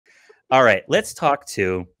All right, let's talk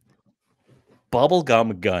to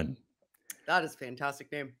Bubblegum Gun. That is a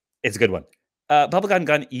fantastic name. It's a good one. Bubblegum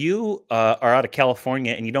Gun, you are out of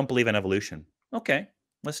California and you don't believe in evolution. Okay,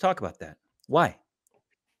 let's talk about that. Why?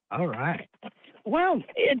 All right. Well,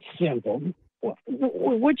 it's simple.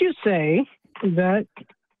 Would you say that,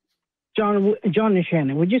 John and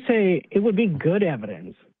Shannon, would you say it would be good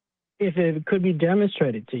evidence if it could be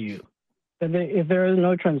demonstrated to you that if there is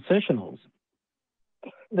no transitionals,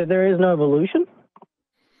 that there is no evolution?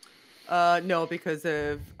 No, because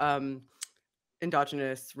of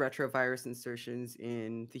endogenous retrovirus insertions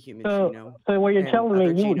in the human genome. So what you're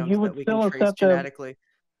telling me, you would still accept genetically.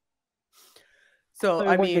 So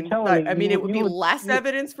I mean, it would be less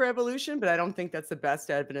evidence for evolution, but I don't think that's the best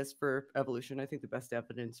evidence for evolution. I think the best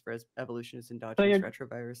evidence for evolution is endogenous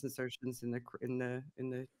retrovirus insertions in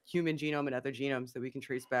the human genome and other genomes that we can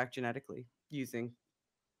trace back genetically using.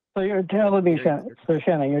 So you're telling me,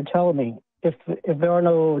 Shannon, you're telling me if there are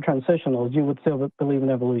no transitionals, you would still believe in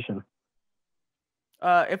evolution?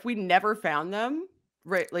 If we never found them,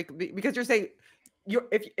 right? Like because you're saying.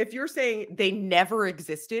 If you're saying they never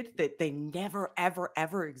existed, that they never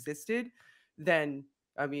ever existed, then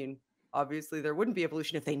I mean obviously there wouldn't be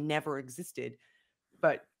evolution if they never existed.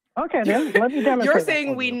 But okay, then let me demonstrate. You're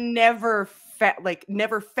saying we never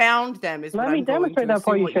found them is let what me I'm demonstrate going to that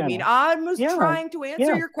for you, you mean. I'm just trying to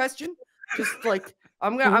answer your question. Just like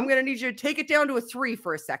I'm gonna need you to take it down to a 3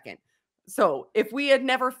 for a second. So if we had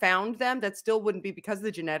never found them, that still wouldn't be because of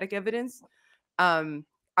the genetic evidence.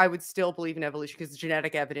 I would still believe in evolution because the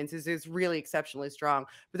genetic evidence is really exceptionally strong.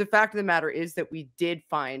 But the fact of the matter is that we did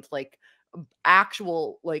find like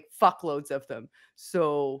actual like fuckloads of them.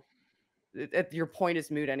 So your point is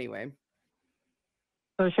moot anyway.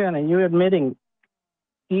 So Shannon, you're admitting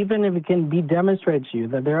even if it can be demonstrated to you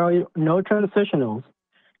that there are no transitionals,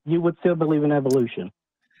 you would still believe in evolution?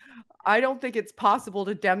 I don't think it's possible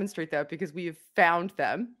to demonstrate that because we have found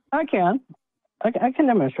them. I can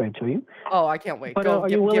demonstrate to you. Oh, I can't wait. But Go, are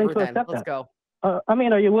you willing to accept that? Let's go. I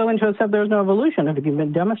mean, are you willing to accept there's no evolution if it can be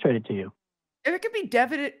demonstrated to you? If it could be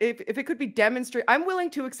if it could be demonstrated, I'm willing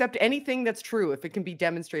to accept anything that's true if it can be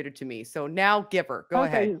demonstrated to me. So now, Giver, go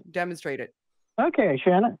ahead, demonstrate it. Okay,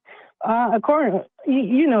 Shannon. According,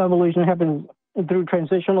 you know, evolution happens through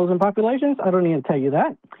transitionals in populations. I don't need to tell you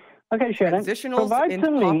that. Okay, Shannon. Transitionals in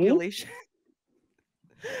population.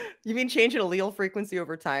 You mean change an allele frequency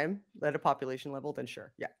over time at a population level? Then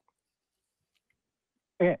sure, yeah.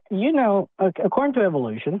 You know, according to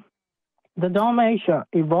evolution, the Dalmatian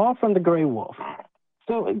evolved from the gray wolf.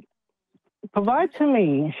 So provide to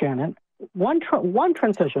me, Shannon, one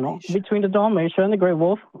transitional between the Dalmatian and the gray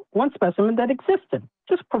wolf, one specimen that existed.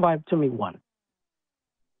 Just provide to me one.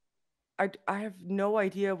 I have no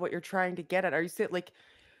idea what you're trying to get at. Are you saying like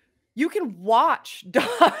you can watch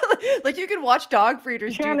dog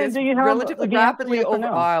breeders do this relatively rapidly over?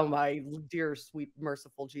 Oh my dear, sweet,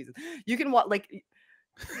 merciful Jesus! You can watch like.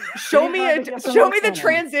 Show me the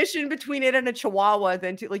transition between it and a Chihuahua.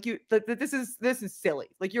 Then to like you, this is silly.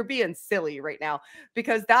 Like you're being silly right now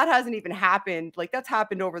because that hasn't even happened. Like that's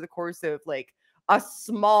happened over the course of like a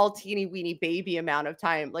small teeny weeny baby amount of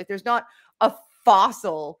time. Like there's not a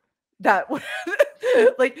fossil that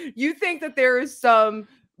like you think that there is some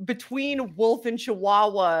between wolf and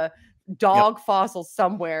Chihuahua dog fossil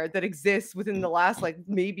somewhere that exists within the last like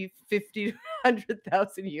maybe 50 to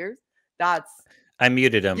 100,000 years. I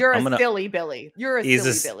muted him. You're a silly Billy. You're a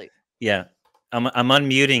silly Billy. Yeah. I'm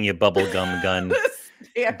unmuting you, Bubblegum Gun.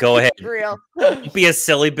 Go ahead. Real. Don't be a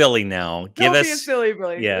silly Billy now. Don't be a silly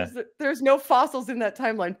Billy. Yeah. There's no fossils in that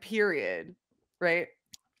timeline, period. Right?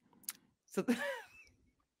 So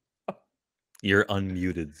you're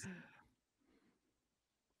unmuted.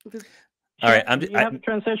 All right. Do you have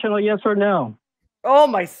transitional, yes or no? Oh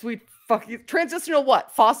my sweet fuck! Transitional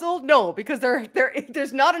what? Fossil? No, because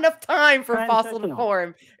there's not enough time for fossil to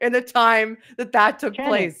form in the time that took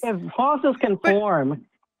place. If fossils can form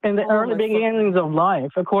in the early beginnings of life,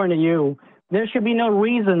 according to you, there should be no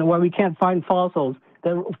reason why we can't find fossils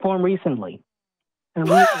that formed recently. And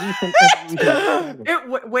wait.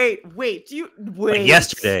 Do you wait? Like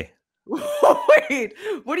yesterday. Wait.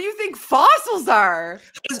 What do you think fossils are?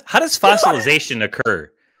 How does fossilization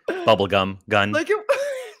occur? Bubblegum Gun. Like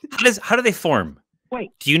how do they form? Wait.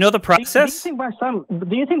 Do you know the process? Do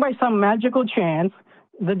you think by some magical chance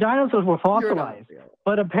the dinosaurs were fossilized?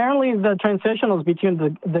 But apparently the transitionals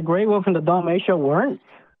between the gray wolf and the Dalmatian weren't.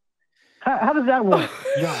 How does that work,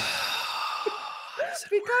 John?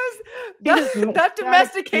 Because that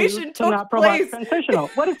domestication took place.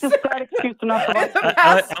 What is this bad excuse to not provide? In the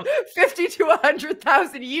past 50 to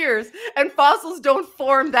 100,000 years, and fossils don't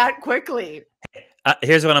form that quickly.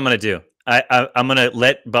 Here's what I'm going to do. I'm going to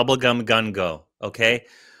let Bubblegum Gun go. Okay,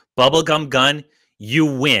 Bubblegum Gun, you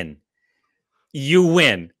win. You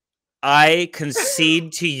win. I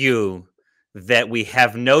concede to you that we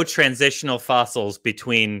have no transitional fossils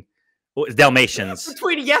between Dalmatians.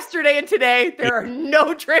 Between yesterday and today, there are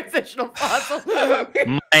no transitional fossils.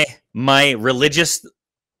 My religious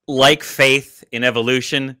faith in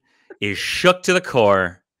evolution is shook to the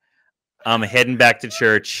core. I'm heading back to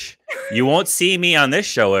church. You won't see me on this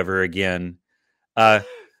show ever again. I'm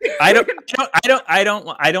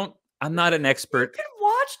not an expert. You can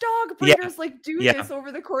watch dog breeders do this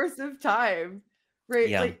over the course of time, right?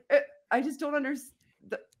 Yeah. Like, I just don't understand.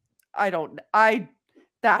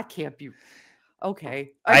 That can't be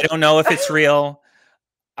okay. I don't know if it's real.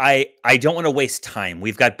 I don't want to waste time.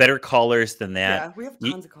 We've got better callers than that. Yeah, we have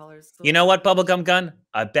tons of callers. So. You know what, Bubblegum Gun?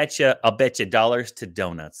 I'll bet you dollars to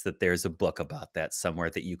donuts that there's a book about that somewhere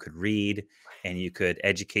that you could read and you could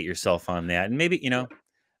educate yourself on that. And maybe, you're not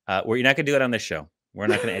going to do it on this show. We're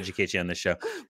not going to educate you on this show.